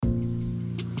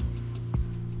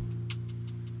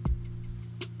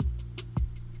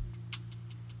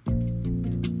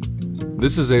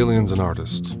This is Aliens and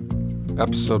Artists,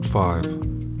 Episode 5,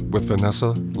 with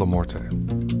Vanessa Lamorte.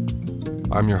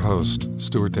 I'm your host,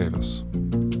 Stuart Davis.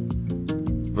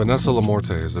 Vanessa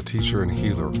Lamorte is a teacher and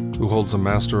healer who holds a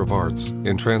Master of Arts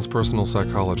in Transpersonal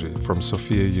Psychology from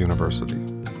Sophia University.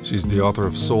 She's the author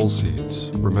of Soul Seeds,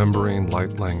 Remembering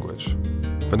Light Language.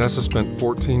 Vanessa spent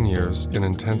 14 years in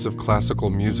intensive classical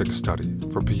music study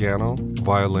for piano,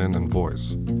 violin, and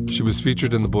voice. She was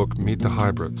featured in the book Meet the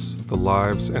Hybrids, The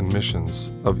Lives and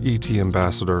Missions of ET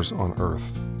Ambassadors on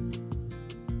Earth.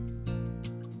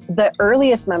 The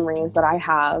earliest memories that I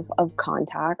have of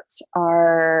contact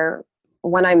are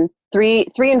when I'm three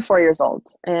and 4 years old.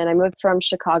 And I moved from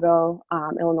Chicago,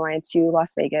 Illinois to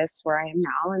Las Vegas, where I am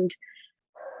now. And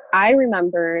I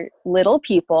remember little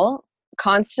people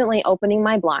constantly opening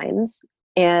my blinds,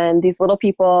 and these little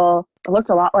people looked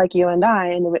a lot like you and I,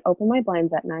 and they would open my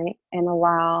blinds at night and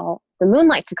allow the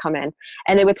moonlight to come in,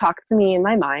 and they would talk to me in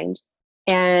my mind,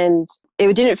 and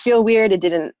it didn't feel weird. It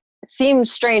didn't seem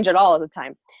strange at all at the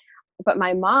time. But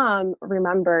my mom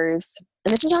remembers,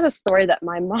 and this is not a story that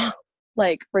my mom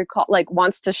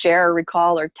wants to share or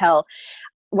recall or tell.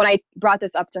 When I brought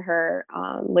this up to her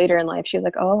later in life, she was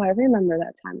like, "Oh, I remember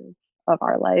that time of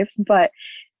our life." But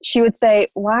she would say,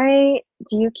 "Why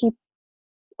do you keep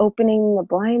opening the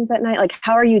blinds at night? Like,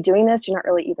 how are you doing this? You're not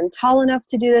really even tall enough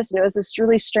to do this." And it was this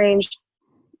really strange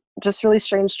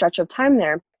stretch of time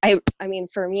there. I mean,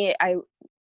 for me,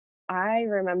 I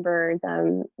remember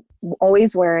them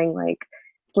always wearing like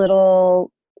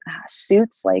little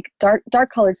suits, like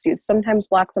dark colored suits, sometimes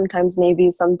black, sometimes navy,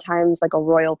 sometimes like a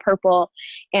royal purple.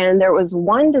 And there was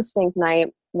one distinct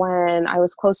night when I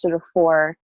was closer to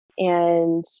 4,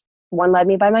 and one led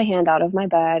me by my hand out of my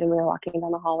bed, and we were walking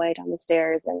down the hallway, down the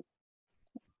stairs, and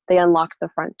they unlocked the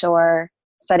front door,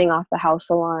 setting off the house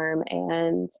alarm,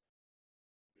 and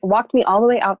walked me all the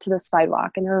way out to the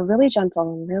sidewalk. And they were really gentle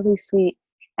and really sweet,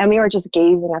 and we were just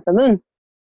gazing at the moon.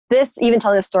 This, even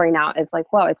telling the story now, is like,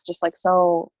 whoa, it's just like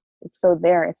it's so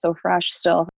there, it's so fresh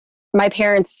still. My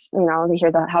parents, they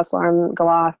hear the house alarm go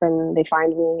off, and they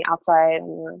find me outside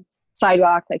on the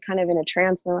sidewalk, like kind of in a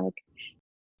trance. And they're like,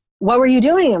 "What were you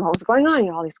doing? And what was going on?"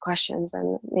 All these questions.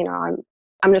 And,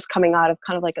 I'm just coming out of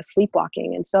kind of like a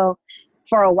sleepwalking. And so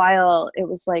for a while it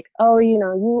was like, "Oh,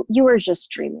 you were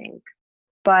just dreaming."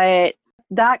 But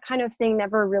that kind of thing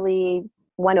never really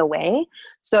went away.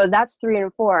 So that's 3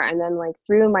 and 4. And then like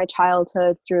through my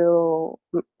childhood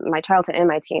and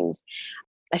my teens,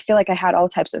 I feel like I had all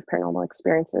types of paranormal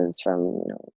experiences from,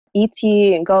 ET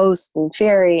and ghosts and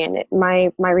fairy. And my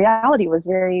reality was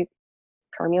very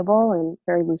permeable and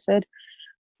very lucid.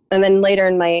 And then later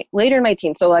in my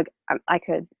teens, so like I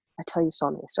tell you so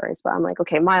many stories, but I'm like,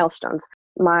 okay, milestones.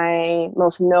 My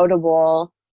most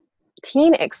notable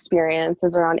teen experience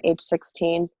is around age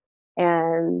 16,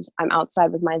 and I'm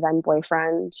outside with my then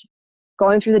boyfriend,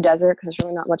 going through the desert because there's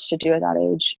really not much to do at that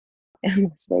age in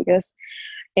Las Vegas.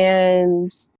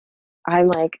 And I'm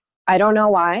like, I don't know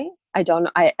why.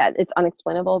 It's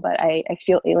unexplainable, but I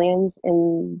feel aliens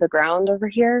in the ground over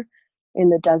here in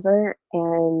the desert.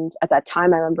 And at that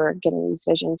time I remember getting these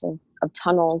visions of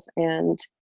tunnels, and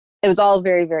it was all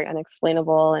very, very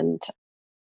unexplainable and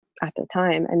at the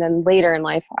time. And then later in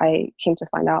life I came to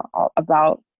find out all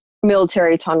about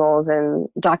military tunnels and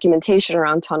documentation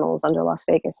around tunnels under Las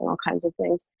Vegas and all kinds of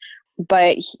things.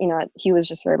 But he was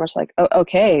just very much like, "Oh,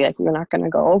 okay, like we're not going to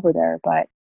go over there," but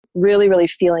really, really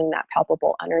feeling that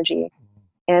palpable energy.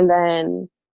 And then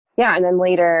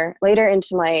later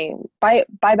into by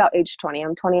about age 20,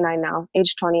 I'm 29 now,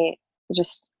 age 20,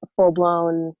 just full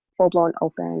blown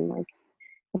open. Like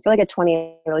I feel like at 20,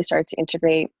 I really started to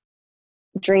integrate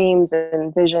dreams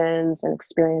and visions and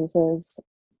experiences.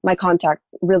 My contact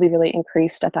really, really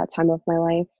increased at that time of my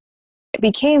life. It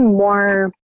became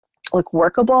more like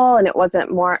workable, and it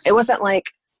wasn't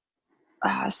like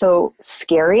so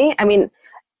scary. I mean,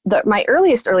 my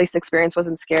earliest experience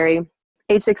wasn't scary.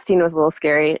 Age 16 was a little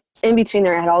scary. In between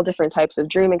there, I had all different types of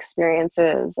dream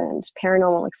experiences and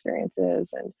paranormal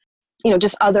experiences and,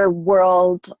 just other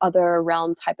realm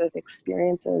type of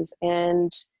experiences.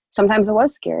 And sometimes it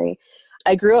was scary.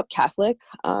 I grew up Catholic.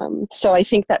 So I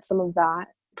think that some of that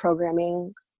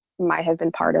programming might have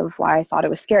been part of why I thought it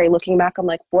was scary. Looking back, I'm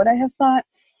like, would I have thought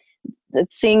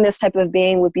that seeing this type of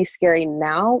being would be scary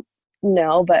now?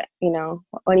 No, but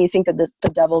when you think that the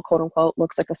devil, quote unquote,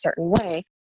 looks like a certain way,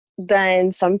 then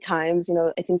sometimes,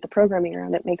 I think the programming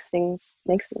around it makes things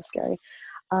scary.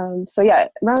 So yeah,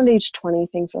 around age 20,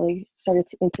 things really started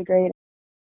to integrate.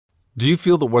 Do you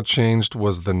feel that what changed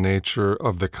was the nature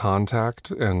of the contact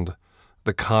and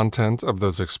the content of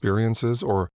those experiences,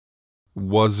 or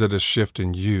was it a shift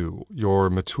in you, your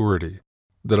maturity?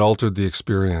 that altered the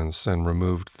experience and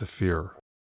removed the fear?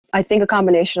 I think a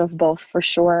combination of both for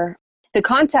sure. The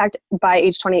contact by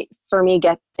age 20 for me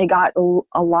got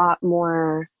a lot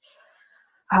more,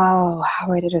 how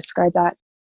would I describe that?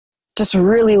 Just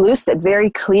really lucid, very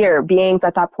clear. Beings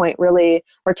at that point really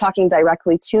were talking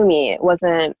directly to me. It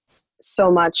wasn't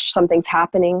so much something's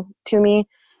happening to me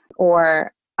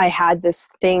or I had this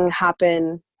thing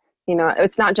happen.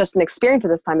 It's not just an experience at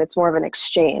this time, it's more of an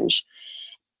exchange.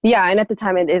 Yeah, and at the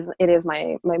time it is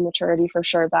my maturity for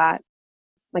sure that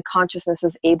my consciousness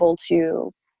is able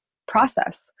to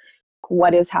process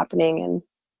what is happening. And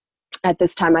at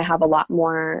this time, I have a lot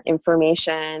more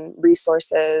information,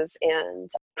 resources, and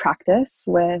practice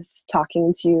with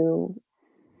talking to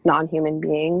non-human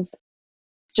beings.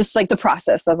 Just like the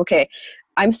process of, okay,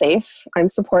 I'm safe, I'm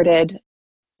supported.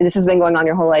 This has been going on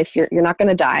your whole life. You're not going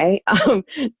to die.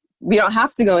 We don't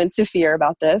have to go into fear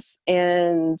about this.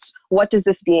 And what does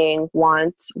this being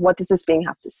want? What does this being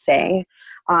have to say?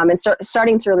 And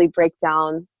starting to really break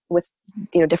down with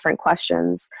different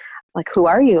questions, like who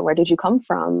are you? Where did you come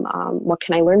from? What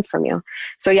can I learn from you?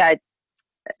 So yeah,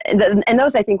 and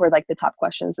those I think were like the top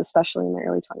questions, especially in my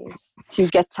early 20s, to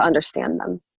get to understand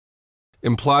them.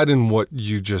 Implied in what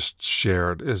you just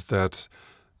shared is that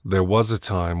there was a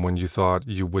time when you thought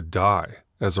you would die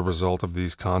as a result of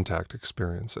these contact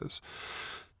experiences.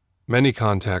 Many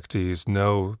contactees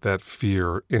know that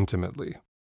fear intimately.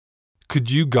 Could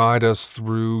you guide us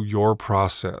through your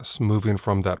process, moving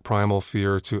from that primal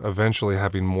fear to eventually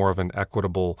having more of an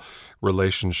equitable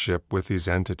relationship with these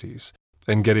entities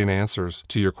and getting answers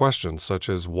to your questions, such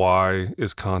as why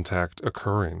is contact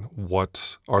occurring?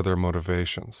 What are their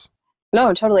motivations?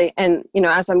 No, totally. And,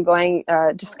 as I'm going,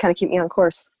 just kind of keep me on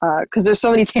course because there's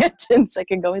so many tangents I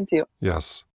can go into.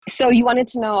 Yes. So you wanted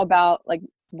to know about like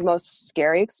the most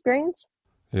scary experience?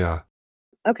 Yeah.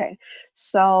 Okay.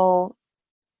 So,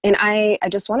 and I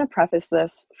just want to preface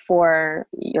this for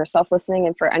yourself listening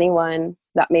and for anyone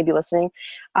that may be listening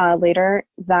later,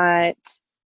 that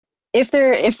if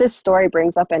this story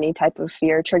brings up any type of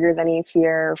fear, triggers any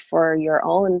fear for your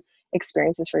own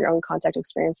experiences, for your own contact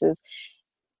experiences,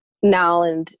 now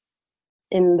and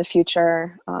in the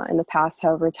future, in the past,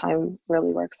 however time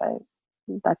really works,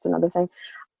 that's another thing.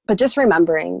 But just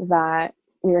remembering that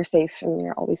we are safe and we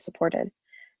are always supported.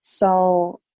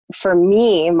 So for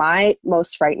me, my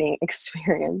most frightening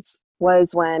experience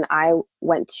was when I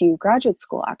went to graduate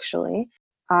school, actually.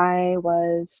 I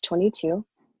was 22.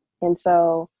 And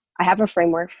so I have a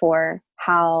framework for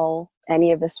how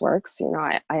any of this works.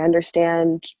 I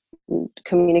understand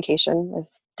communication with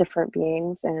different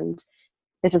beings, and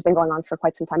this has been going on for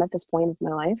quite some time at this point of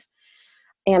my life.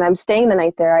 And I'm staying the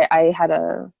night there. I had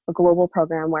a global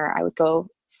program where I would go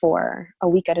for a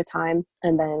week at a time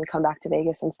and then come back to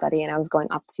Vegas and study. And I was going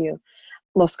up to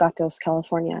Los Gatos,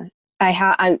 California.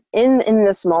 I'm in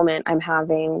this moment, I'm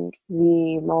having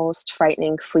the most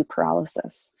frightening sleep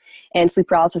paralysis. And sleep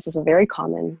paralysis is a very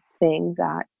common thing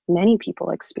that many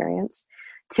people experience.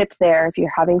 Tip there, if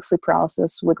you're having sleep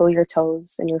paralysis, wiggle your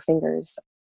toes and your fingers.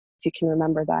 If you can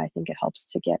remember that, I think it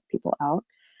helps to get people out.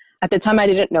 At the time, I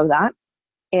didn't know that.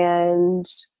 And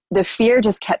the fear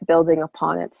just kept building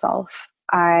upon itself.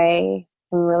 I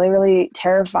am really, really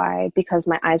terrified because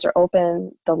my eyes are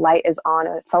open. The light is on.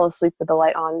 I fell asleep with the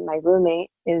light on. My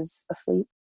roommate is asleep.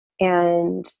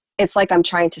 And it's like I'm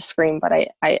trying to scream, but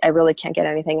I really can't get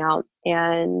anything out.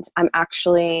 And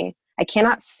I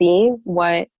cannot see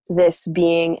what this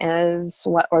being is,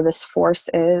 or this force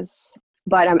is,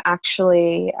 but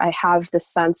I have this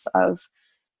sense of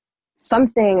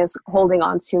something is holding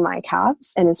on to my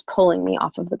calves and is pulling me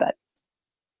off of the bed.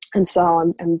 And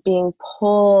so I'm being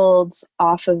pulled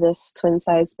off of this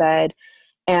twin-size bed,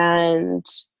 and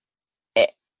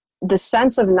the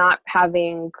sense of not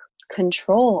having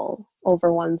control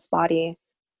over one's body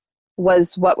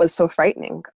was what was so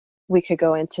frightening. We could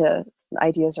go into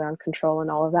ideas around control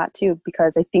and all of that too,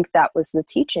 because I think that was the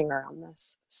teaching around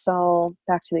this. So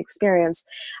back to the experience,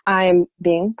 I'm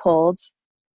being pulled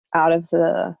out of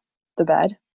the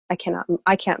bed. I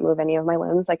can't move any of my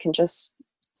limbs. I can just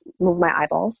move my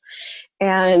eyeballs.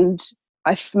 And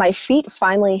my feet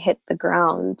finally hit the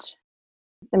ground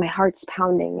and my heart's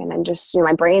pounding, and I'm just,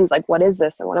 my brain's like, what is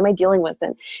this? And what am I dealing with?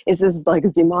 And is this like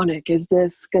demonic? Is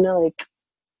this gonna like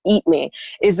eat me?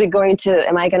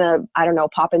 Am I gonna, I don't know,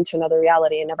 pop into another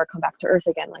reality and never come back to earth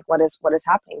again? Like what is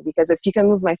happening? Because if you can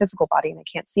move my physical body and I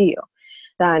can't see you,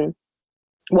 then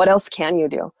what else can you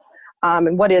do?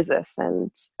 And what is this?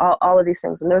 And all of these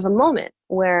things. And there's a moment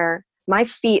where my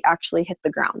feet actually hit the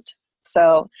ground.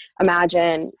 So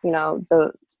imagine,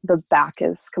 the back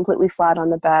is completely flat on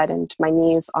the bed and my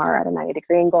knees are at a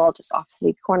 90-degree angle just off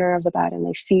the corner of the bed and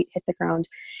my feet hit the ground.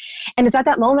 And it's at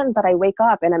that moment that I wake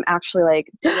up and I'm actually like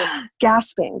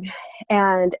gasping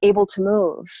and able to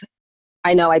move.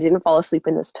 I know I didn't fall asleep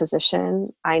in this position.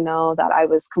 I know that I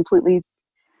was completely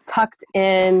tucked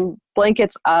in,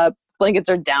 blankets up, blankets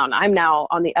are down. I'm now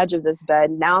on the edge of this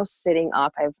bed, now sitting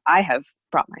up. I have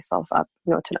brought myself up,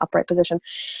 to an upright position.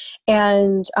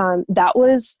 And that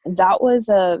was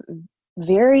a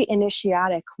very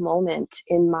initiatic moment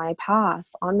in my path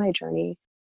on my journey,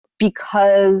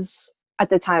 because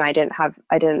at the time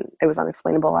it was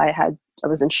unexplainable. I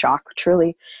was in shock,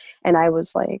 truly. And I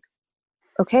was like,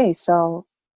 okay, so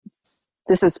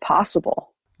this is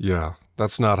possible. Yeah,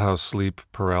 that's not how sleep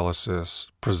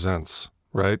paralysis presents,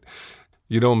 right?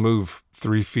 You don't move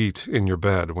 3 feet in your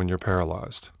bed when you're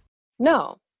paralyzed.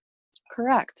 No,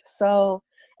 correct. So,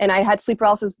 and I had sleep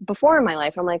paralysis before in my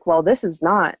life. I'm like, well, this is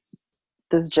not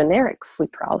this generic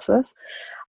sleep paralysis,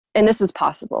 and this is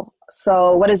possible.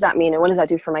 So what does that mean? And what does that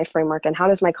do for my framework? And how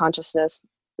does my consciousness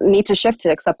need to shift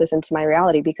to accept this into my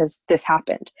reality, because this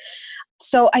happened?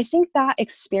 So I think that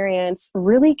experience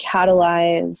really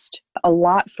catalyzed a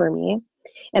lot for me.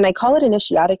 And I call it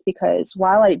initiatic because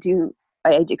while I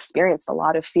experienced a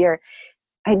lot of fear,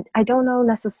 I don't know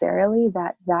necessarily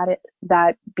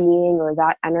that being or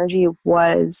that energy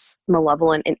was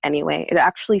malevolent in any way. It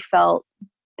actually felt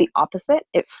the opposite.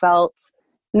 It felt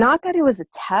not that it was a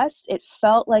test. It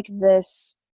felt like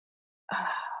this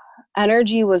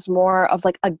energy was more of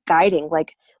like a guiding,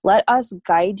 like, let us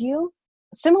guide you.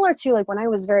 Similar to like when I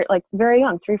was very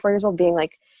young, 3-4 years old, being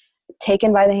like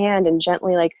taken by the hand and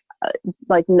gently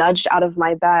like nudged out of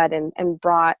my bed and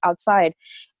brought outside.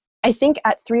 I think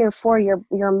at 3 or 4,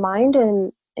 your mind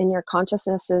and your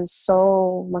consciousness is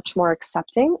so much more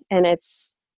accepting, and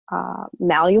it's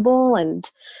malleable. And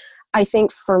I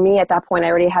think for me at that point, I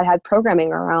already had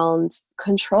programming around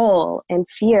control and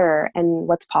fear and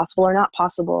what's possible or not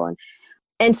possible.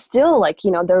 And still,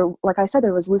 there, like I said,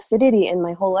 there was lucidity in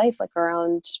my whole life, like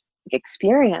around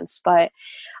experience. But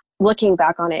looking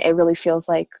back on it, it really feels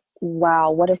like, wow,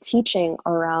 what a teaching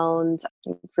around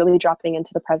really dropping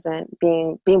into the present,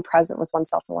 being present with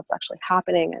oneself and what's actually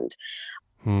happening.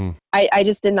 And I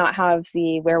just did not have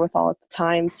the wherewithal at the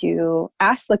time to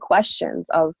ask the questions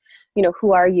of,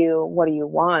 who are you? What do you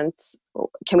want?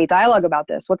 Can we dialogue about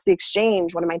this? What's the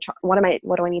exchange? What do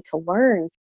I need to learn?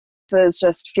 So it's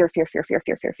just fear.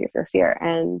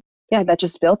 And yeah, that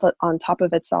just built on top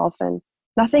of itself, and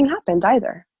nothing happened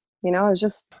either. It was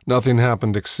just... Nothing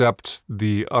happened except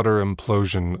the utter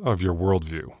implosion of your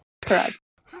worldview. Correct.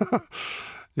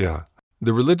 Yeah.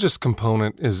 The religious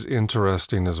component is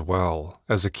interesting as well.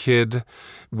 As a kid,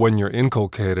 when you're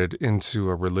inculcated into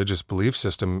a religious belief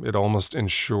system, it almost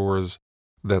ensures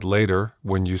that later,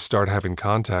 when you start having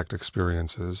contact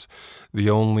experiences, the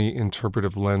only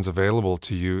interpretive lens available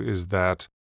to you is that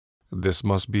this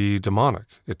must be demonic.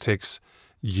 It takes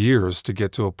years to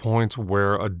get to a point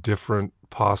where a different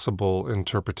possible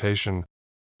interpretation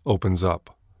opens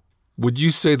up. Would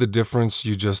you say the difference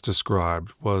you just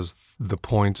described was the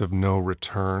point of no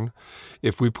return?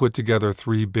 If we put together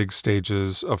 3 big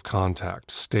stages of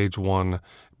contact, stage 1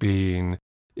 being,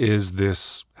 is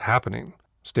this happening?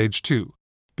 Stage 2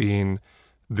 being,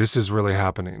 this is really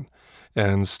happening.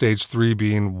 And stage 3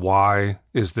 being, why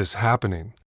is this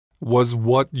happening? Was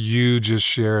what you just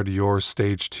shared your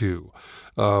stage 2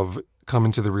 of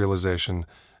coming to the realization,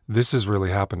 this is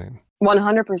really happening?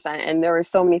 100%. And there were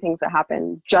so many things that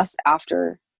happened just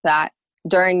after that,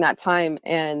 during that time.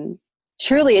 And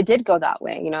truly it did go that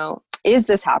way. Is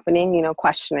this happening?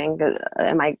 Questioning,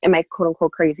 am I quote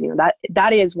unquote crazy?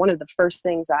 That is one of the first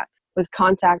things that with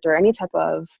contact or any type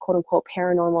of quote unquote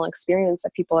paranormal experience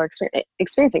that people are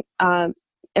experiencing. Am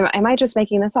I just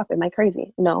making this up? Am I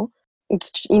crazy? No,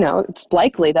 it's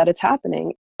likely that it's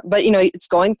happening, but it's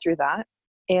going through that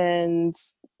and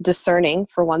discerning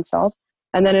for oneself.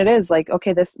 And then it is like,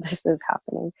 okay, this is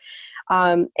happening.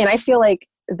 And I feel like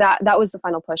that was the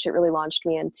final push. It really launched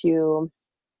me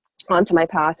onto my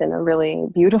path in a really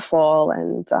beautiful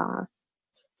and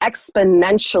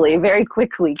exponentially, very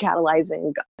quickly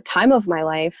catalyzing time of my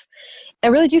life. I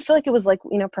really do feel like it was like,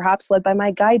 perhaps led by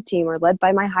my guide team or led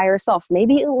by my higher self.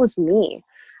 Maybe it was me.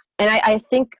 And I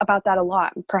think about that a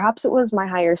lot. Perhaps it was my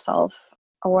higher self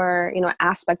or,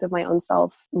 aspect of my own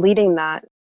self leading that.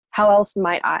 How else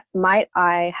might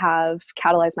I have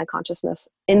catalyzed my consciousness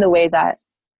in the way that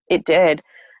it did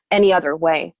any other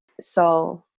way?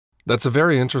 So that's a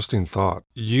very interesting thought.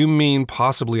 You mean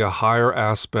possibly a higher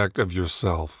aspect of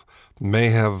yourself may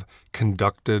have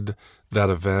conducted that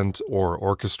event or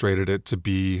orchestrated it to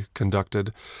be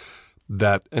conducted,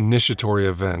 that initiatory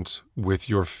event with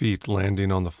your feet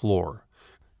landing on the floor,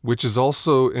 which is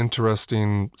also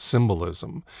interesting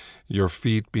symbolism. Your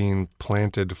feet being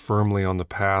planted firmly on the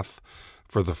path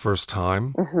for the first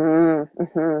time. Mm-hmm,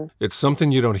 mm-hmm. It's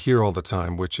something you don't hear all the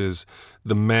time, which is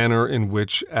the manner in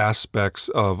which aspects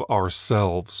of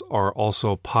ourselves are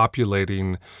also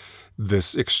populating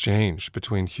this exchange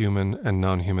between human and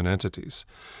non-human entities.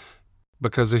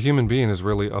 Because a human being is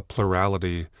really a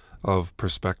plurality of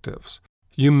perspectives.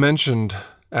 You mentioned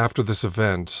after this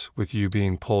event, with you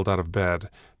being pulled out of bed,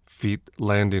 feet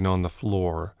landing on the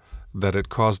floor, that it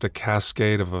caused a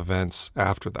cascade of events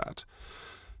after that.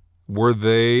 Were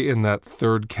they in that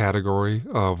third category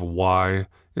of why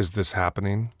is this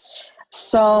happening?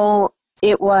 So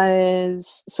that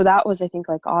was, I think,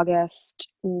 like August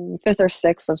 5th or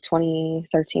 6th of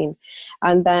 2013.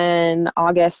 And then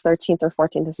August 13th or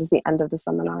 14th, this is the end of the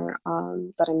seminar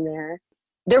that I'm there.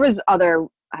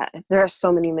 There are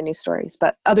so many stories,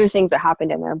 but other things that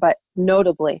happened in there. But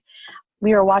notably,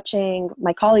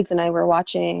 my colleagues and I were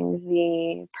watching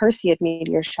the Perseid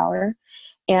meteor shower.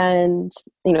 And,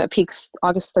 it peaks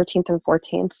August 13th and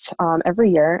 14th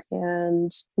every year.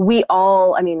 And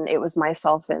it was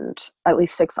myself and at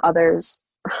least 6 others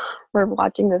were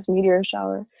watching this meteor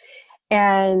shower.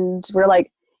 And we're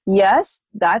like, yes,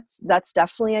 that's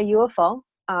definitely a UFO.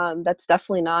 That's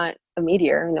definitely not a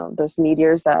meteor. Those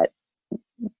meteors that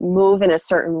move in a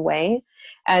certain way.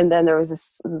 And then there was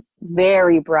this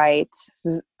very bright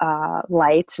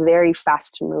light, very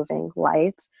fast moving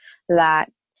light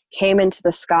that came into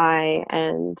the sky,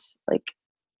 and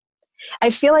I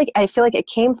feel like it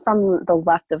came from the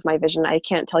left of my vision. I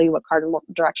can't tell you what cardinal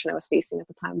direction I was facing at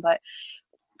the time, but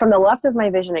from the left of my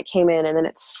vision it came in, and then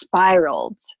it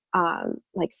spiraled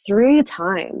 3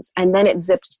 times, and then it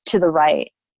zipped to the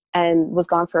right and was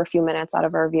gone for a few minutes out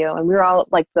of our view. And we were all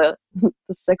like the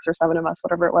 6 or 7 of us,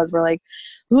 whatever it was, we're like,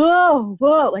 whoa,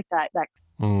 like that. Like,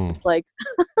 oh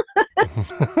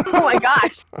my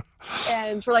gosh.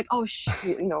 And we're like, oh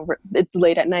shoot, it's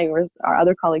late at night where our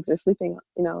other colleagues are sleeping,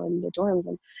 in the dorms.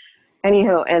 And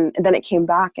anywho, and then it came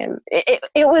back, and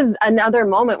it was another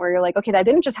moment where you're like, okay, that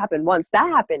didn't just happen once, that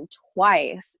happened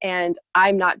twice. And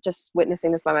I'm not just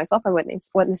witnessing this by myself, I'm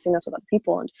witnessing this with other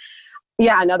people. And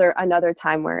yeah, another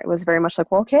time where it was very much like,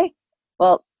 well, okay,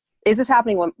 well, is this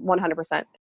happening 100%?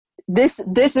 This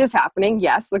is happening.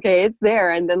 Yes. Okay. It's there.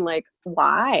 And then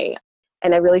why?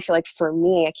 And I really feel like for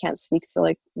me, I can't speak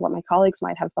to what my colleagues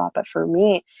might have thought, but for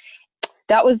me,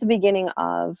 that was the beginning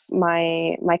of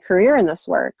my career in this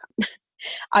work.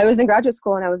 I was in graduate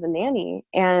school and I was a nanny,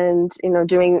 and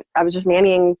I was just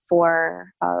nannying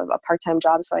for a part-time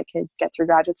job so I could get through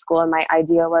graduate school. And my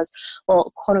idea was,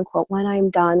 well, quote unquote, when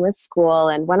I'm done with school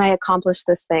and when I accomplish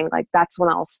this thing, that's when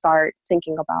I'll start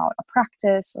thinking about a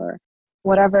practice or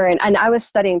whatever. And I was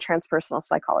studying transpersonal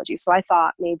psychology, so I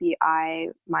thought maybe I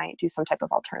might do some type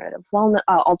of alternative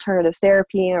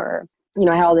therapy, or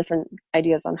I had all different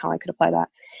ideas on how I could apply that.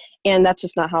 And that's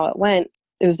just not how it went.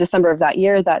 It was December of that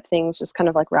year that things just kind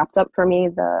of wrapped up for me.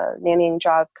 The nannying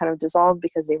job kind of dissolved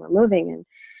because they were moving.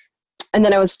 And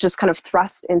then I was just kind of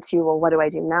thrust into, well, what do I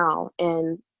do now?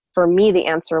 And for me, the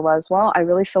answer was, well, I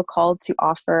really feel called to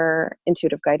offer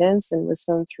intuitive guidance and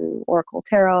wisdom through Oracle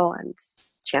Tarot and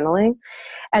channeling.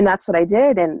 And that's what I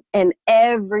did. And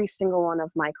every single one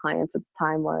of my clients at the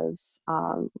time was,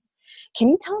 can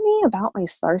you tell me about my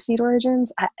starseed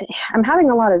origins? I'm having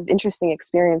a lot of interesting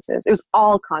experiences. It was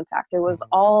all contact. It was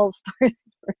all starseed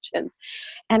origins.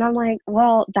 And I'm like,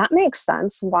 well, that makes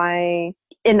sense why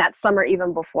in that summer,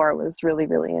 even before, it was really,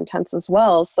 really intense as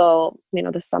well. So,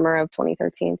 the summer of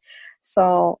 2013.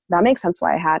 So that makes sense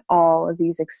why I had all of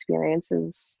these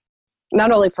experiences,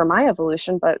 not only for my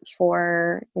evolution, but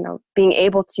for, being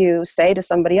able to say to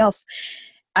somebody else,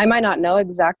 I might not know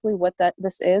exactly what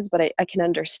this is, but I can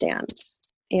understand,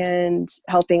 and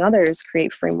helping others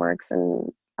create frameworks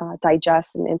and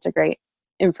digest and integrate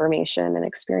information and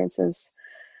experiences.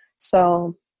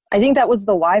 So I think that was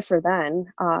the why for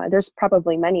then. There's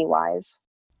probably many whys.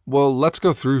 Well, let's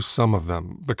go through some of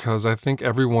them, because I think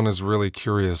everyone is really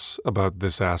curious about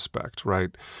this aspect,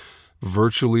 right?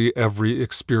 Virtually every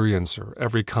experiencer,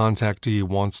 every contactee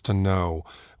wants to know,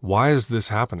 why is this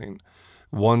happening?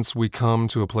 Once we come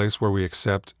to a place where we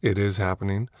accept it is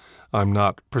happening, I'm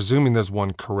not presuming there's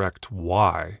one correct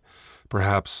why.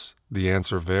 Perhaps the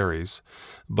answer varies,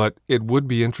 but it would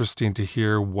be interesting to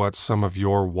hear what some of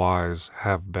your whys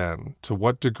have been. To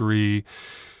what degree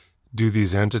do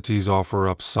these entities offer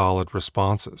up solid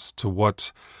responses? To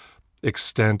what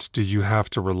extent do you have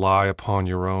to rely upon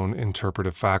your own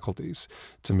interpretive faculties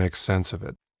to make sense of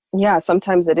it? Yeah,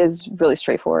 sometimes it is really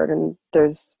straightforward, and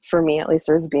there's, for me at least,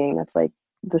 there's a being that's like,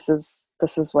 this is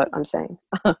what I'm saying.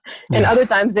 And Yeah. other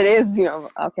times it is,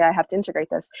 okay, I have to integrate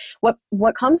this.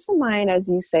 What comes to mind as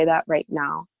you say that right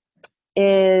now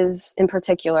is, in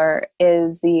particular,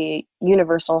 is the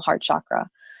universal heart chakra.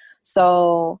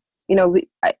 So,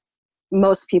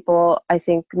 most people, I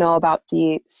think, know about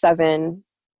the seven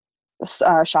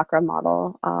chakra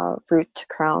model, root to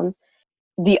crown.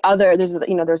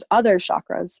 There's other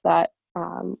chakras that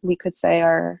we could say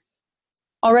are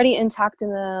already intact in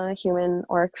the human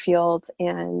auric field,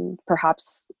 and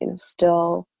perhaps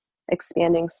still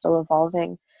expanding, still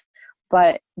evolving.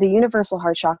 But the universal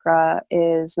heart chakra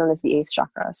is known as the eighth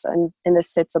chakra, and this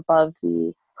sits above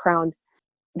the crown.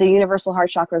 The universal heart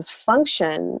chakra's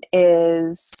function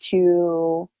is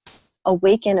to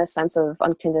awaken a sense of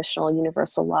unconditional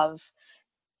universal love,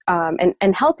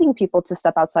 and helping people to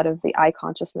step outside of the I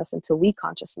consciousness into we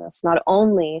consciousness, not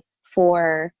only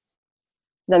for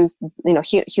them,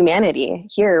 humanity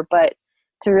here, but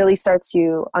to really start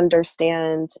to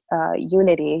understand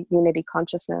unity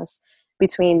consciousness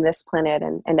between this planet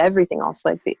and everything else,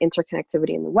 like the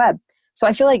interconnectivity in the web. So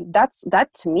I feel like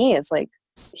that to me is like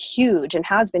huge, and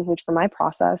has been huge for my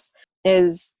process,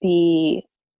 is the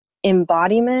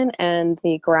embodiment and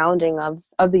the grounding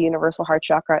of the universal heart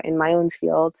chakra in my own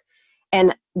field,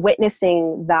 and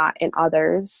witnessing that in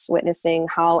others, witnessing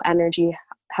how energy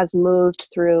has moved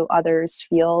through others'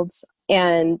 fields,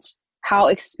 and how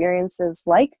experiences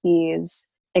like these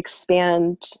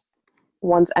expand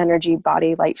one's energy,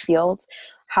 body, light field,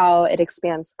 how it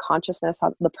expands consciousness,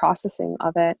 how the processing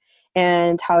of it,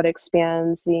 and how it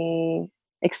expands the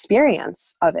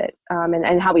experience of it,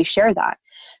 and how we share that.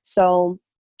 So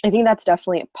I think that's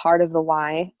definitely a part of the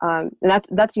why, and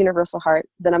that's universal heart.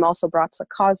 Then I'm also brought to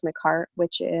cosmic heart,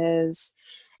 which is,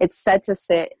 it's said to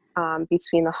sit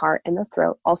between the heart and the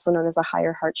throat, also known as a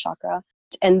higher heart chakra.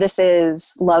 And this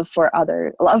is love for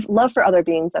other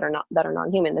beings that are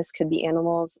non-human. This could be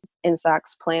animals,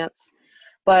 insects, plants,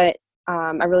 but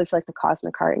I really feel like the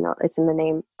cosmic heart, it's in the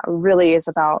name, really is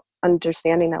about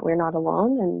understanding that we're not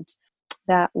alone, and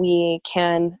that we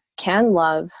can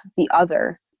love the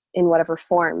other in whatever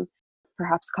form,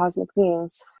 perhaps cosmic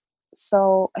beings.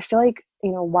 So I feel like,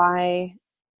 why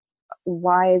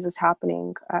is this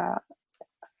happening?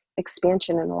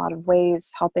 Expansion in a lot of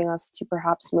ways, helping us to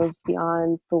perhaps move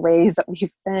beyond the ways that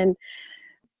we've been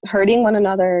hurting one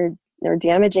another or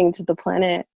damaging to the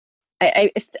planet.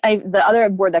 The other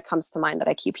word that comes to mind that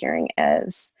I keep hearing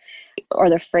is, or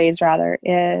the phrase rather,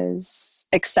 is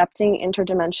accepting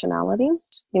interdimensionality.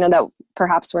 That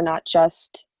perhaps we're not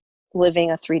just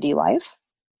living a 3D life.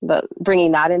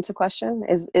 Bringing that into question,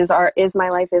 is my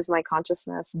life, is my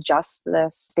consciousness just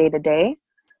this day to day,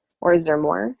 or is there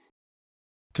more?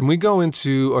 Can we go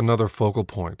into another focal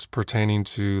point pertaining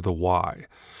to the why?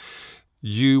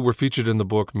 You were featured in the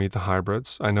book Meet the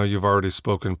Hybrids. I know you've already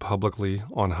spoken publicly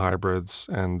on hybrids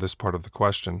and this part of the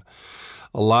question.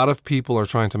 A lot of people are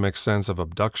trying to make sense of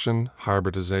abduction,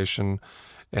 hybridization,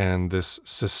 and this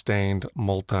sustained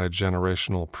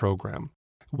multi-generational program.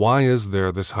 Why is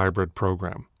there this hybrid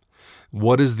program?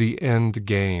 What is the end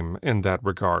game in that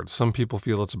regard? Some people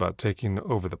feel it's about taking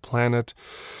over the planet.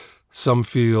 Some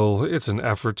feel it's an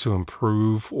effort to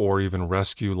improve or even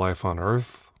rescue life on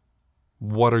Earth.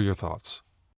 What are your thoughts?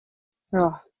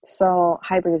 Oh, so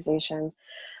hybridization.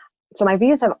 So my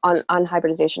views on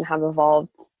hybridization have evolved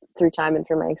through time and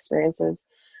through my experiences.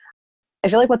 I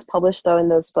feel like what's published though in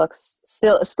those books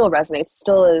still resonates,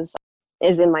 still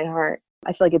is in my heart.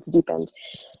 I feel like it's deepened.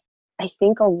 I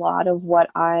think a lot of what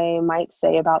I might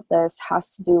say about this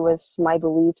has to do with my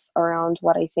beliefs around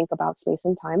what I think about space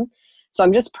and time. So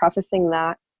I'm just prefacing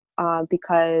that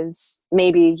because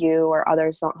maybe you or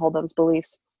others don't hold those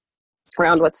beliefs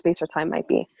around what space or time might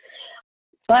be.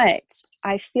 But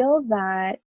I feel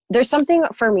that there's something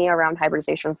for me around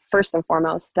hybridization, first and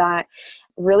foremost, that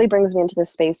really brings me into the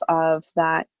space of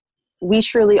that we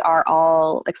truly are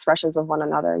all expressions of one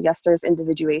another. Yes, there's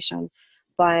individuation,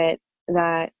 but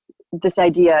that this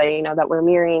idea, that we're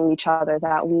mirroring each other,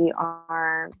 that we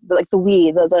are like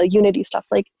the unity stuff,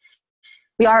 like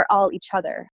we are all each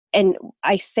other. And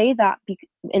I say that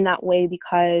in that way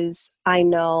because I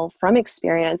know from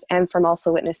experience and from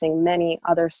also witnessing many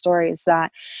other stories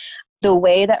that the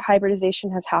way that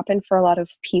hybridization has happened for a lot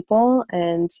of people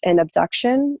and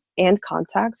abduction and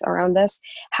contacts around this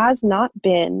has not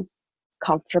been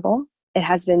comfortable. It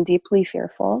has been deeply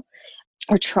fearful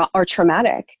or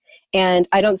traumatic. And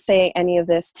I don't say any of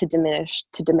this to diminish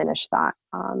that.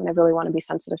 And I really want to be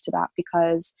sensitive to that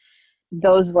because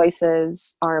those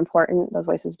voices are important. Those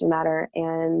voices do matter.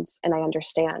 And I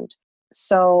understand.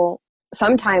 So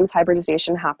sometimes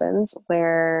hybridization happens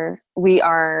where we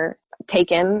are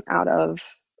taken out of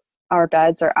our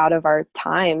beds or out of our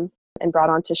time and brought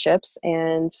onto ships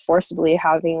and forcibly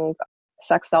having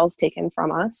sex cells taken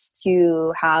from us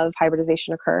to have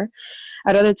hybridization occur.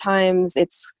 At other times,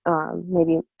 it's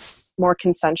maybe more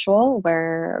consensual,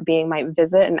 where a being might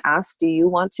visit and ask, "Do you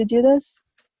want to do this?"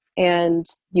 And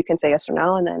you can say yes or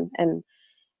no, and then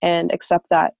and accept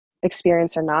that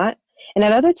experience or not. And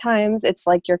at other times, it's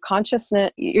like your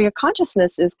consciousness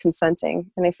is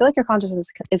consenting, and I feel like your consciousness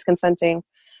is consenting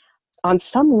on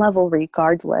some level,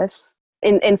 regardless.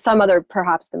 In some other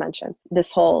perhaps dimension,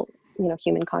 this whole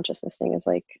human consciousness thing is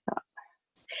like.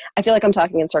 I feel like I'm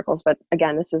talking in circles, but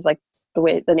again, this is like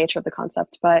the nature of the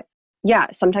concept. But yeah,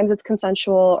 sometimes it's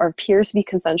consensual or appears to be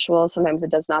consensual. Sometimes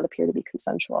it does not appear to be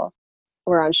consensual.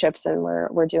 We're on ships and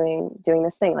we're doing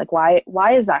this thing. Like, why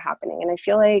is that happening? And I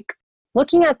feel like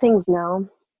looking at things now,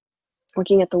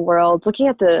 looking at the world, looking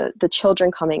at the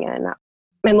children coming in,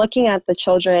 and looking at the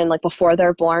children like before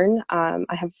they're born.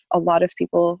 I have a lot of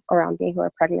people around me who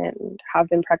are pregnant and have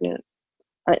been pregnant,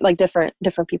 like different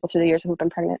people through the years who've been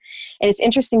pregnant. And it's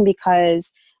interesting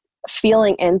because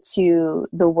feeling into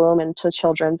the womb and to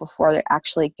children before they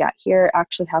actually get here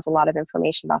actually has a lot of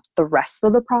information about the rest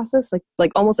of the process,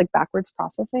 like almost like backwards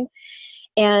processing.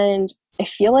 And I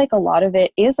feel like a lot of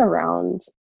it is around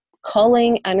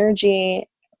culling energy,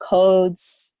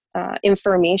 codes,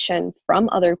 information from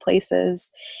other places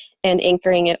and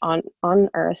anchoring it on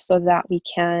Earth so that we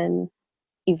can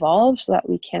evolve, so that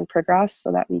we can progress,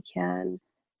 so that we can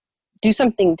do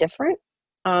something different.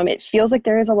 It feels like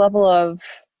there is a level of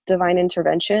divine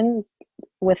intervention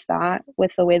with that,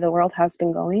 with the way the world has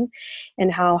been going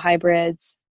and how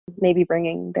hybrids may be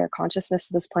bringing their consciousness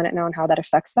to this planet now and how that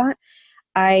affects that.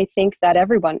 I think that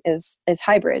everyone is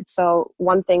hybrid. So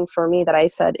one thing for me that I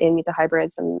said in Meet the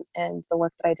Hybrids and the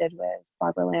work that I did with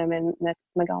Barbara Lamb and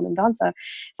Miguel Mendonça,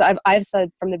 so I've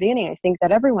said from the beginning, I think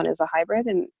that everyone is a hybrid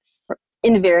and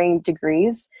in varying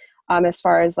degrees, as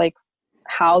far as like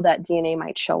how that DNA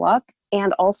might show up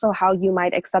and also how you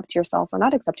might accept yourself or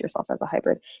not accept yourself as a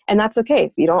hybrid. And that's okay.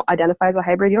 If you don't identify as a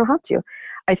hybrid, you don't have to.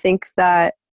 I think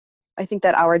that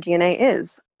our DNA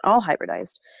is all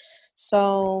hybridized.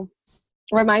 So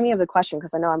remind me of the question,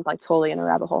 because I know I'm like totally in a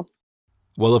rabbit hole.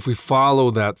 Well, if we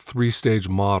follow that 3-stage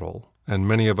model, and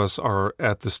many of us are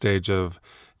at the stage of,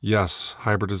 yes,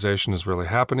 hybridization is really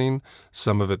happening,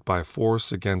 some of it by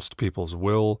force against people's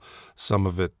will, some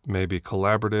of it may be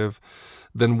collaborative,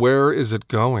 then where is it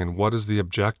going? What is the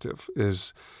objective?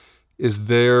 Is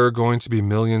there going to be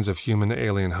millions of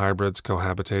human-alien hybrids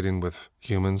cohabitating with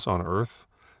humans on Earth?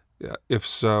 If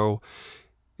so,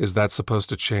 is that supposed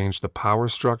to change the power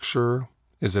structure?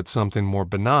 Is it something more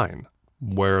benign,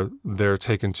 where they're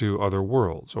taken to other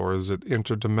worlds, or is it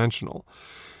interdimensional?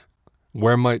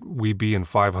 Where might we be in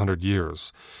 500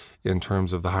 years in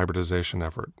terms of the hybridization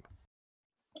effort?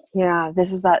 Yeah,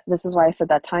 this is why I said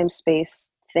that time-space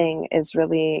thing is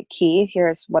really key.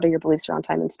 Here's what are your beliefs around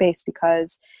time and space?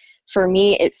 Because for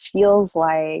me, it feels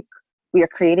like we are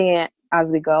creating it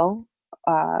as we go,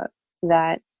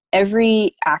 that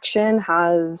every action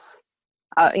has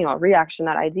a reaction,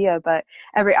 that idea, but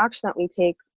every action that we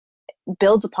take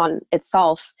builds upon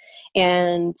itself.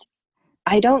 And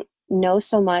I don't know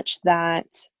so much that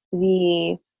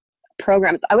the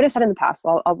programs, I would have said in the past,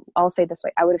 I'll say it this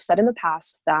way, I would have said in the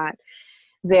past that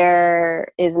there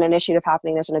is an initiative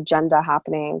happening, there's an agenda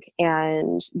happening,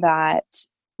 and that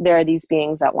there are these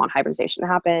beings that want hybridization to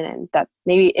happen, and that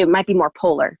maybe it might be more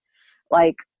polar.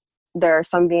 Like there are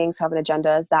some beings who have an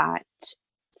agenda that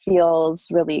feels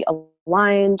really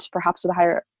aligned perhaps with a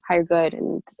higher good,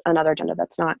 and another agenda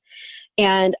that's not.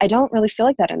 And I don't really feel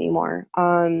like that anymore.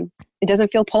 It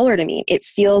doesn't feel polar to me. It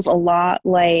feels a lot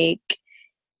like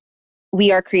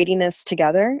we are creating this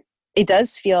together. It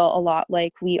does feel a lot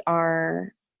like we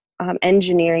are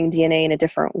engineering DNA in a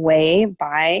different way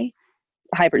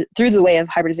through the way of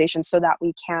hybridization, so that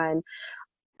we can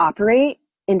operate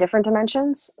in different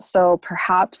dimensions. So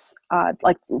perhaps,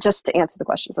 like just to answer the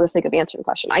question, for the sake of answering the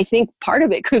question, I think part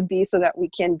of it could be so that we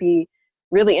can be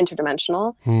really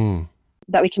interdimensional,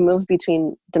 that we can move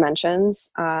between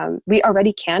dimensions. We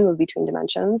already can move between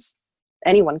dimensions.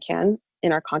 Anyone can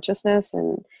in our consciousness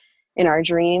and in our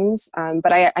dreams.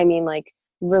 But I mean like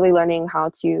really learning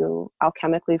how to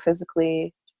alchemically,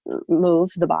 physically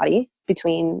move the body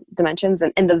between dimensions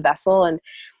and the vessel and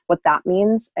what that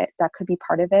means, that could be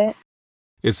part of it.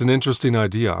 It's an interesting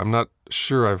idea. I'm not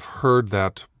sure I've heard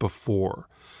that before.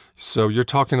 So you're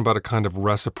talking about a kind of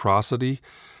reciprocity.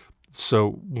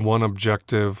 So one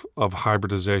objective of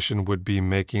hybridization would be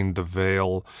making the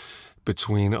veil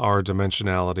between our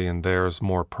dimensionality and theirs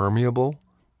more permeable.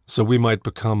 So we might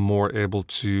become more able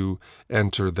to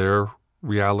enter their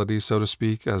reality, so to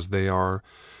speak, as they are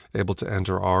able to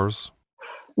enter ours.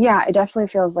 Yeah, it definitely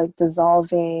feels like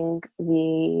dissolving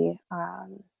the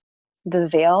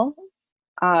veil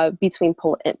between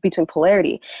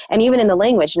polarity. And even in the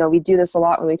language, we do this a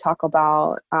lot when we talk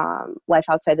about life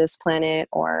outside this planet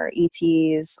or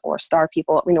ETs or star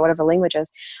people, whatever language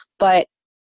is. But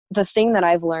the thing that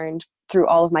I've learned through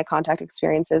all of my contact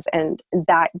experiences, and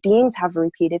that beings have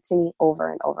repeated to me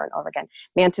over and over and over again,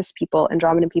 Mantis people,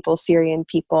 Andromedan people, Sirian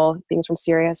people, beings from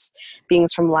Sirius,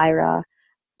 beings from Lyra,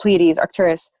 Pleiades,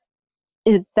 Arcturus,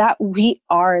 is that we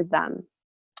are them.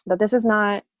 That this is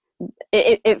not,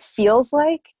 it feels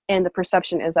like, and the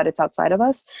perception is that it's outside of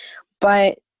us,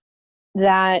 but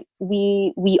that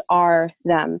we are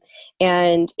them.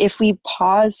 And if we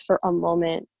pause for a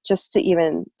moment just to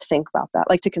even think about that,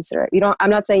 like to consider it,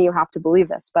 I'm not saying you have to believe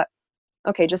this, but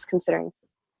okay, just considering,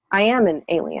 I am an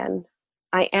alien,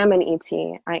 I am an ET,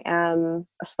 I am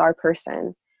a star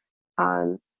person.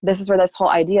 This is where this whole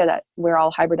idea that we're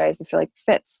all hybridized and feel like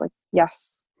fits. Like,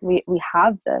 yes, we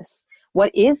have this. What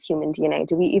is human DNA?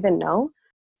 Do we even know?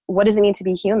 What does it mean to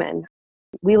be human?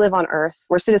 We live on Earth.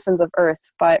 We're citizens of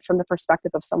Earth, but from the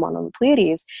perspective of someone on the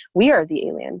Pleiades, we are the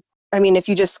alien. I mean, if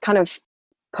you just kind of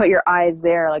put your eyes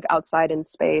there, like outside in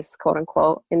space, quote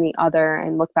unquote, in the other,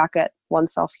 and look back at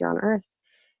oneself here on Earth.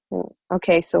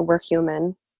 Okay, so we're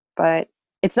human, but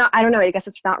it's not, I don't know, I guess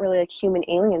it's not really like human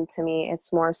alien to me.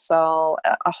 It's more so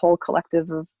a whole collective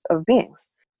of beings.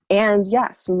 And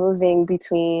yes, moving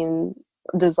between,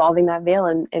 dissolving that veil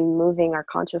and moving our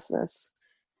consciousness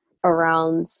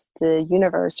around the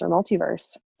universe or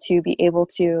multiverse to be able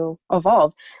to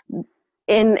evolve.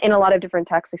 In a lot of different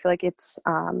texts, I feel like it's,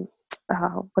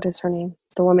 what is her name?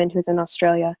 The woman who's in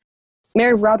Australia.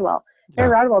 Mary Rodwell. Mary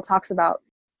Rodwell talks about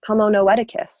Homo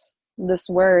noeticus, this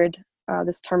word,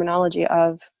 this terminology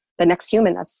of the next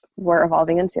human that's we're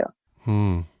evolving into.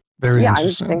 Very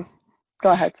interesting.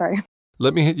 Go ahead, sorry.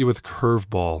 Let me hit you with a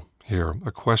curveball here,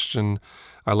 a question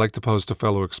I like to pose to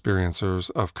fellow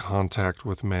experiencers of contact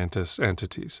with mantis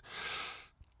entities.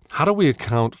 How do we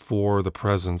account for the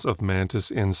presence of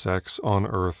mantis insects on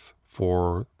Earth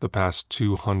for the past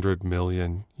 200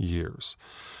 million years?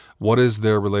 What is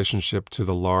their relationship to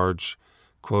the large,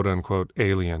 quote-unquote,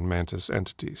 alien mantis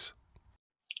entities?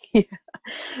 Yeah.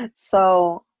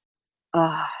 So,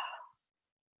 to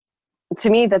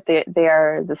me, that they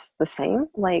are the same.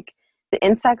 Like, the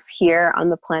insects here on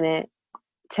the planet,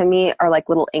 to me, are like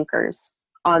little anchors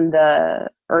on the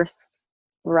Earth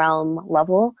realm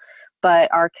level, but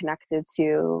are connected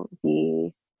to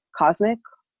the cosmic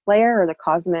layer or the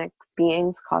cosmic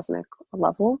beings, cosmic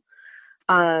level.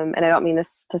 And I don't mean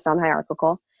this to sound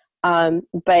hierarchical,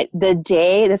 but the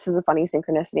day, this is a funny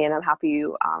synchronicity, and I'm happy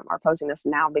you are posing this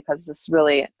now because this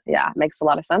really, makes a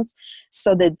lot of sense.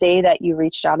 So the day that you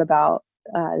reached out about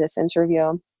this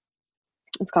interview,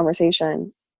 this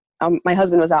conversation, my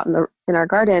husband was out in our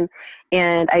garden,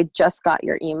 and I just got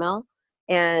your email,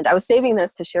 and I was saving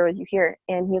this to share with you here.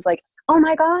 And he's like, "Oh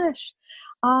my gosh,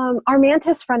 our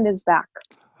mantis friend is back."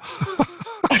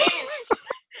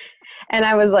 And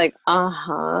I was like,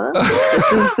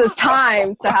 this is the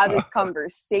time to have this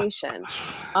conversation.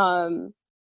 And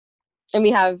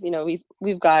we have,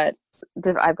 we've got,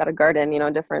 I've got a garden,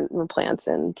 different plants.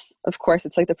 And of course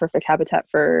it's like the perfect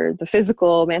habitat for the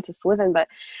physical mantis to live in. But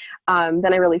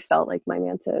then I really felt like my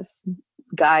mantis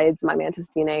guides, my mantis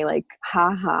DNA, like,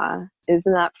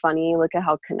 isn't that funny? Look at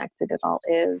how connected it all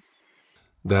is.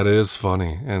 That is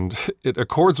funny, and it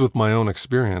accords with my own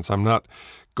experience. I'm not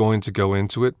going to go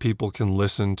into it. People can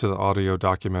listen to the audio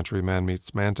documentary Man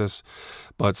Meets Mantis,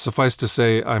 but suffice to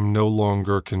say, I'm no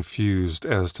longer confused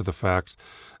as to the fact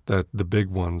that the big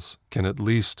ones can at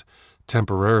least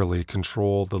temporarily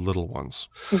control the little ones.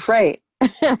 Right.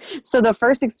 So the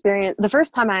first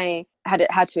time I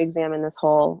had to examine this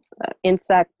whole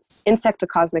insect to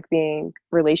cosmic being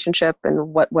relationship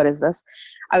and what is this,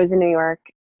 I was in New York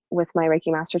with my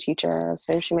Reiki master teacher. I was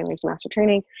finishing my Reiki master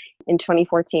training in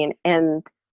 2014, and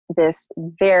this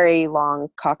very long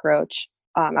cockroach,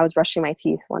 I was brushing my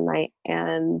teeth one night,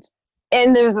 and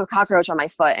there was a cockroach on my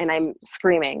foot, and I'm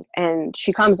screaming, and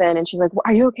she comes in and she's like,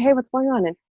 "Are you okay? What's going on?"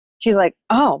 And she's like,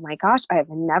 "Oh my gosh, I have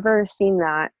never seen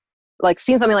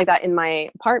something like that in my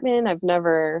apartment.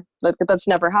 That's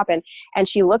never happened." And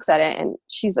she looks at it, and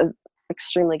she's an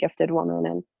extremely gifted woman,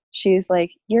 and she's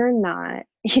like, you're not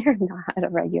a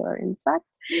regular insect.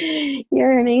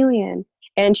 You're an alien."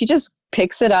 And she just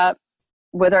picks it up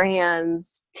with her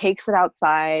hands, takes it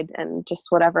outside, and just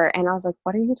whatever. And I was like,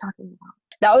 "What are you talking about?"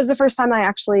 that was the first time I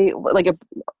actually,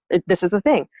 this is a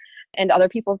thing. And other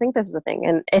people think this is a thing.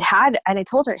 And I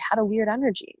told her it had a weird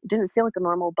energy. It didn't feel like a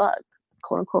normal bug,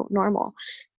 quote unquote normal.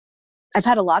 I've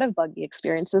had a lot of buggy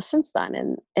experiences since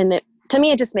then. And it, to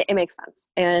me, it makes sense.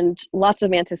 And lots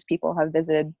of mantis people have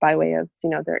visited by way of,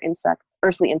 their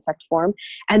earthly insect form,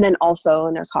 and then also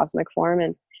in their cosmic form.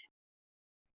 And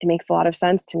it makes a lot of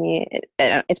sense to me.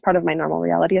 It's part of my normal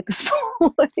reality at this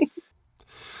point.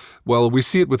 Well, we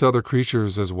see it with other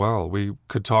creatures as well. We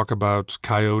could talk about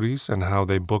coyotes and how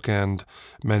they bookend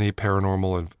many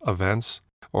paranormal events,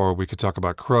 or we could talk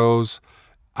about crows.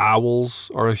 Owls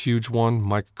are a huge one.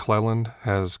 Mike Cleland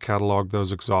has cataloged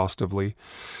those exhaustively.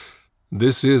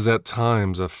 This is at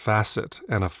times a facet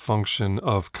and a function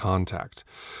of contact,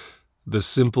 the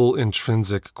simple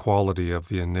intrinsic quality of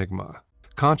the enigma.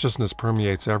 Consciousness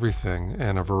permeates everything,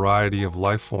 and a variety of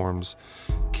life forms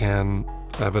can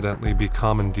evidently be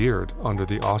commandeered under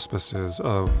the auspices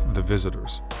of the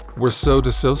visitors. We're so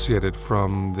dissociated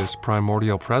from this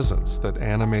primordial presence that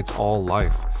animates all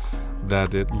life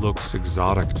that it looks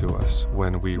exotic to us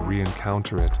when we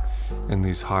re-encounter it in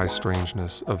these high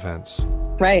strangeness events.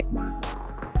 Right.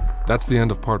 That's the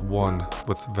end of part 1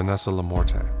 with Vanessa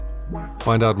Lamorte.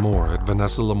 Find out more at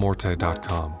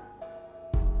vanessalamorte.com.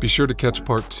 Be sure to catch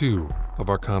part 2 of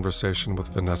our conversation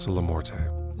with Vanessa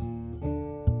Lamorte.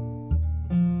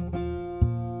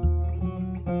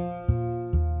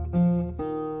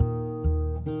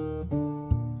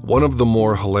 One of the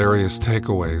more hilarious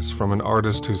takeaways from an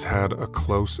artist who's had a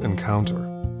close encounter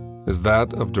is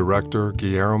that of director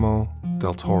Guillermo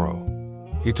del Toro.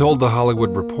 He told The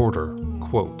Hollywood Reporter,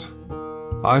 quote,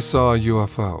 "I saw a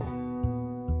UFO.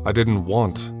 I didn't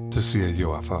want to see a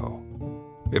UFO.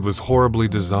 It was horribly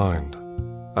designed.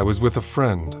 I was with a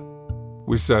friend.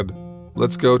 We said,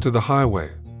 let's go to the highway.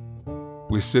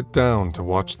 We sit down to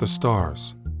watch the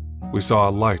stars. We saw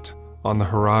a light on the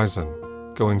horizon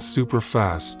going super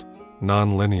fast,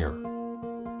 non-linear.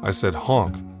 I said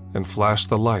honk and flashed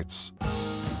the lights.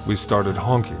 We started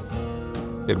honking.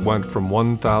 It went from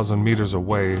 1,000 meters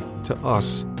away to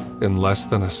us in less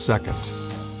than a second.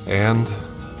 And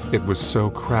it was so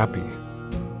crappy.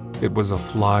 It was a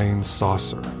flying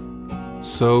saucer.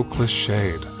 So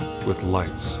cliched with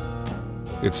lights.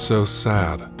 It's so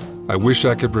sad. I wish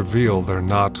I could reveal they're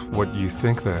not what you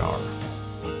think they are.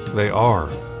 They are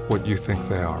what you think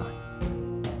they are.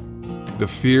 The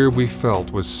fear we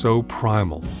felt was so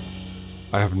primal.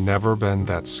 I have never been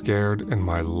that scared in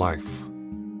my life.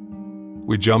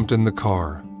 We jumped in the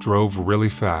car, drove really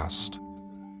fast.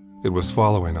 It was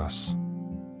following us.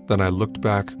 Then I looked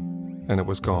back, and it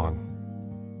was gone."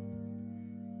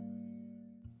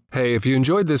 Hey, if you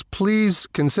enjoyed this, please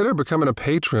consider becoming a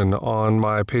patron on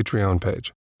my Patreon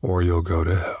page, or you'll go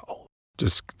to hell.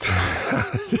 Just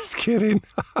kidding.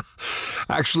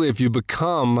 Actually, if you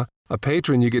become a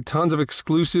patron, you get tons of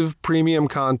exclusive premium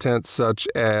content such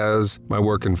as my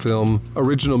work in film,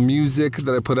 original music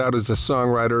that I put out as a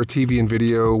songwriter, TV and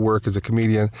video work as a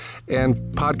comedian, and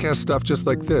podcast stuff just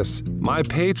like this. My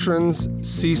patrons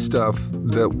see stuff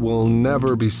that will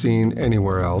never be seen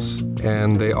anywhere else,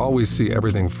 and they always see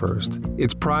everything first.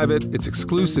 It's private, it's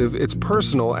exclusive, it's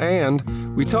personal, and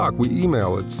we talk, we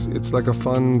email. It's like a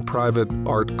fun private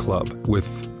art club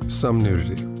with some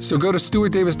nudity. So go to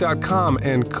stuartdavis.com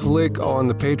and click on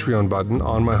the Patreon button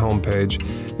on my homepage.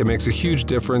 It makes a huge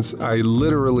difference. I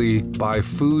literally buy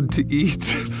food to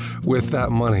eat with that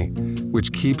money,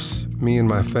 which keeps me and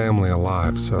my family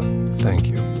alive. So thank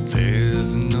you.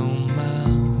 There's no